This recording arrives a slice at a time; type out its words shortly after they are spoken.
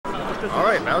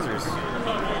Alright, Bowser's.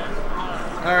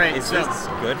 Alright, Is so... this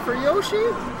good for Yoshi?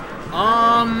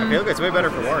 I feel like it's way better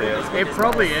for Wario. It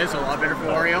probably is a lot better for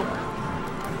Wario.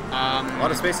 A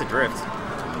lot of space to drift.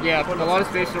 Yeah, a lot of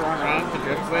space to run around to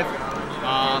drift with.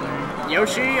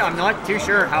 Yoshi, I'm not too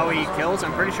sure how he kills.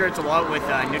 I'm pretty sure it's a lot with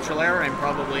neutral air and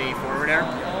probably forward air.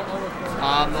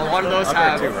 A lot of those up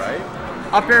have... air too, right?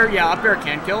 Up air, yeah, up air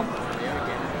can kill.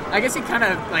 I guess he kind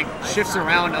of like shifts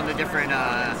around on the different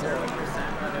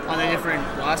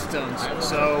blast zones.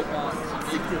 So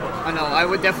I know I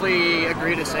would definitely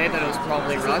agree to say that it was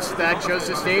probably Rust that chose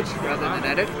the stage rather than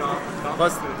Edit.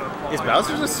 Plus, is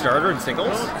Bowser a starter in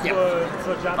singles? Yep.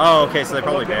 Oh, okay, so they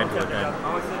probably banned it then.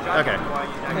 Okay.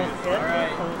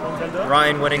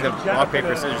 Ryan winning the rock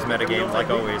paper scissors metagame like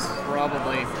always.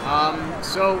 Probably.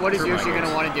 So what is Yoshi going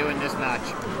to want to do in this match?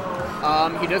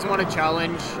 He doesn't want to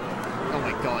challenge. Oh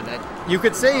my god, that... You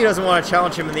could say he doesn't want to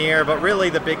challenge him in the air, but really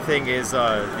the big thing is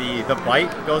the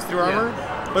bite goes through armor.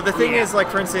 But the thing is, like,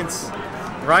 for instance,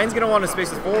 Ryan's going to want to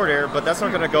space with forward air, but that's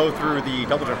not going to go through the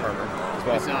double jump armor as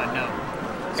well. It's not, no.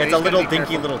 So it's a little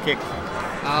dinky little kick.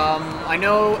 I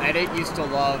know Edit used to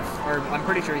love, or I'm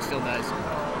pretty sure he still does,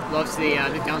 loves the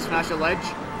down smash at ledge.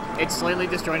 It's slightly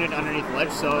disjointed underneath the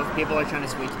ledge, so if people are trying to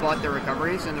sweet spot their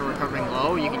recoveries and they're recovering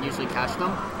low, you can usually catch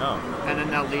them. Oh. And then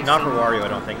that leaves Not them... for Wario, I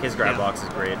don't think. His grab box is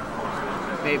great.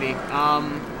 Maybe.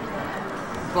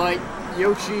 But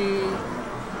Yoshi,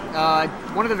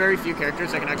 one of the very few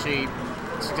characters that can actually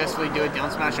successfully do a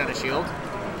down smash out of shield.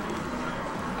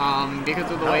 Because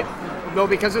of the way... No,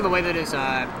 because of the way that his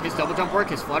double jump work,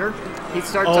 his flutter, he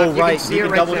starts Oh, up, right. You can see You it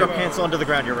can right double there. jump cancel onto the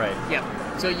ground, you're right. Yeah.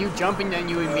 So you jump and then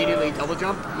you immediately double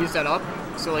jump, use that up.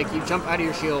 So like you jump out of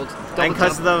your shield, double And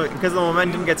because jump. the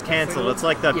momentum gets canceled, it's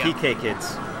like the PK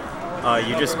kids.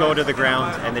 You just go to the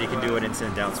ground and then you can do an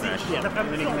instant down smash. Yeah,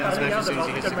 and then you can down smash as soon as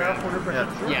he hits the ground.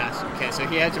 Yeah. Okay, so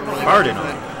he had to really... Pardon.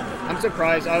 I'm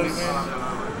surprised.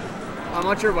 I'm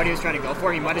not sure what he was trying to go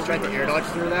for. He might have tried to air dodge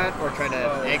through that or tried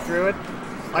to egg through it.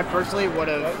 I personally would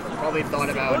have probably thought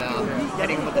about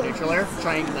hitting him with the neutral air,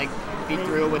 trying to like beat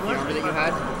through with the armor that you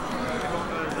had.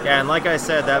 Yeah, and like I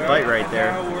said, that bite right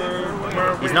there,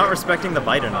 he's not respecting the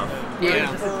bite enough. Yeah.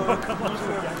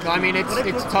 I mean,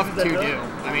 it's tough to do.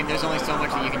 I mean, there's only so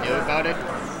much that you can do about it.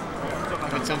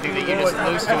 It's something that you just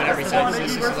lose to in every sense.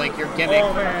 This is like your gimmick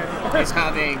is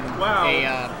having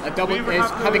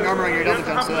having armor on your double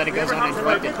jump so that it goes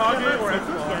uninterrupted.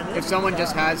 If someone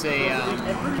just has a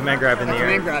command grab in the air.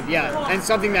 Command grab, yeah, and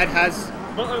something that has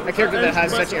a character that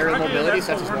has such aerial mobility,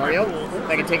 such as Wario,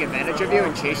 that can take advantage of you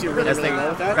and chase you really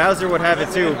well with that. Bowser would have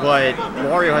it too, but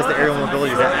Wario has the aerial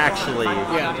mobility to actually do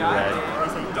that.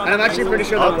 And I'm actually pretty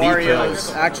sure that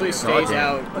Wario's actually stays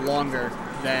out longer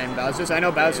than Bowser's. I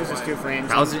know Bowser's is 2 frames.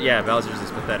 Bowser's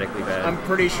is pathetically bad. I'm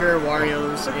pretty sure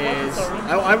Wario's is...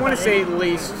 I want to say at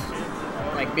least,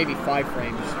 like, maybe 5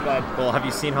 frames, but... Well, have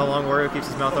you seen how long Wario keeps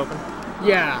his mouth open?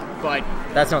 Yeah, but...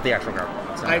 That's not the actual guard.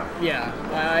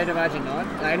 I'd imagine not.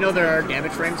 I know there are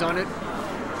damage frames on it,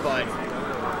 but...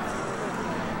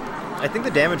 I think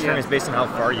the damage frame is based on how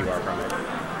far you are from it.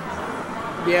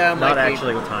 Yeah, not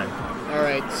actually with time.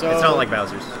 Alright, so... It's not like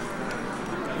Bowser's.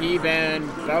 He banned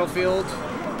Battlefield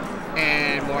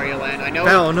and Wario Land. I know...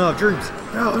 Battle of Dreams!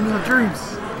 Battle of Dreams!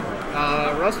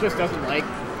 Russ just doesn't like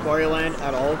Wario Land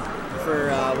at all, for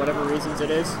whatever reasons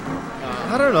it is.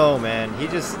 I don't know, man. He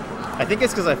just... I think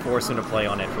it's because I forced him to play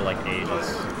on it for, like,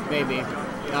 ages. Maybe.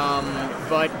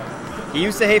 But... He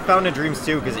used to hate Fountain of Dreams,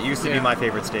 too, because it used to be my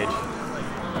favorite stage.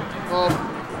 Well,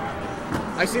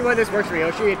 I see why this works for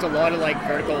Yoshi. It's a lot of, like,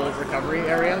 vertical recovery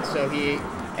area, so he...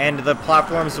 And the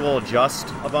platforms will adjust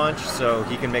a bunch, so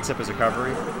he can mix up his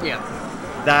recovery. Yeah.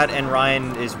 That and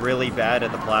Ryan is really bad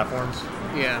at the platforms.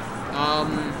 Yeah.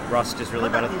 Rust is really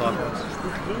bad at the platforms.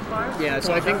 Yeah,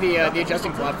 so I think the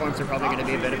adjusting platforms are probably going to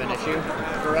be a bit of an issue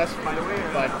for us,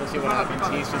 but we'll see what happens.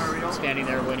 He's just standing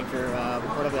there waiting for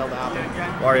what'll be able to happen.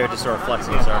 Wario just sort of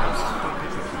flexing his arms.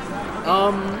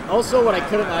 Also, what I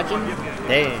could imagine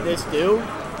this do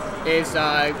is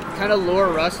kind of lure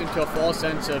Rust into a false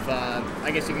sense of,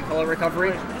 I guess you could call it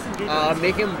recovery.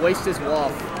 Make him waste his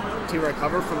waft to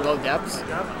recover from low depths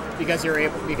because you're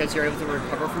able to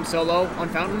recover from so low on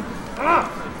Fountain.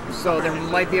 So there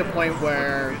might be a point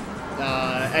where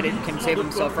Edit can save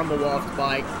himself from a waft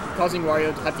by causing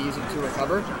Wario to have to use it to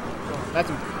recover.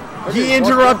 He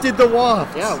interrupted the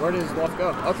waft. Yeah, where did his waft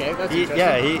go? Okay, that's interesting.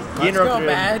 Yeah, he interrupted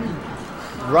it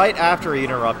right after he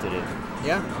interrupted it.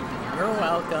 Yeah. You're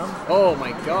welcome. Oh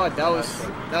my god, that was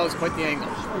quite the angle.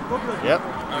 Yep.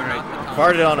 Alright.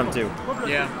 Farted on him too.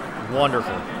 Yeah.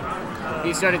 Wonderful.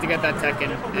 He started to get that tech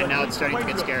in, and now it's starting to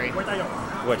get scary.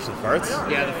 Which, the farts?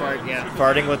 Yeah, the fart, yeah.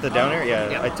 Farting with the downer? Yeah,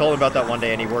 Yep. I told him about that one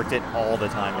day, and he worked it all the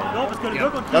time. And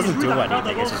Yep. doesn't do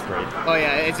anything, it's just great. Oh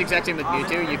yeah, it's the exact same with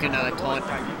Mewtwo. You can taunt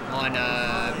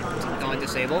on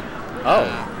disable. Oh.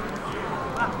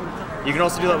 You can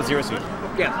also do that with Zero Suit.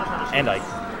 Yeah. And Ike.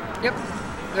 Yep.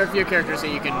 There are a few characters that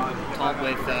you can taunt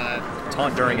with.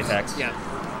 Taunt during attacks. Yeah.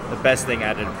 The best thing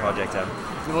added in Project M.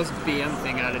 The most BM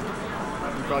thing added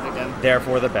in Project M.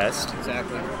 Therefore the best.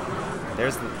 Exactly.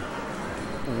 There's the...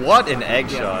 What an egg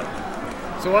shot.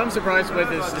 So what I'm surprised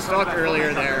with is the stock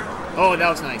earlier there. Oh, that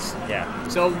was nice. Yeah.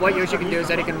 So what Yoshi can do is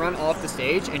that he can run off the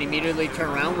stage and immediately turn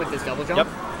around with his double jump.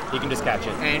 Yep. He can just catch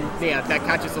it. And yeah, that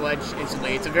catches the ledge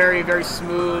instantly. It's a very, very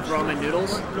smooth ramen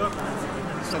noodles.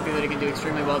 Something that he can do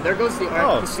extremely well. There goes the arm.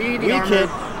 Oh, You see the Wii armor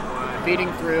Kid.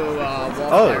 beating through wall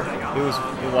Oh, there.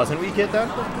 it wasn't Wii Kid then?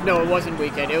 No, it wasn't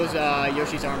Wii Kid. It was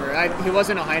Yoshi's armor. He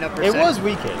wasn't a high enough It percent. was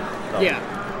Wii Kid. Though.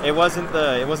 Yeah. It wasn't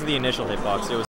the initial hitbox. It was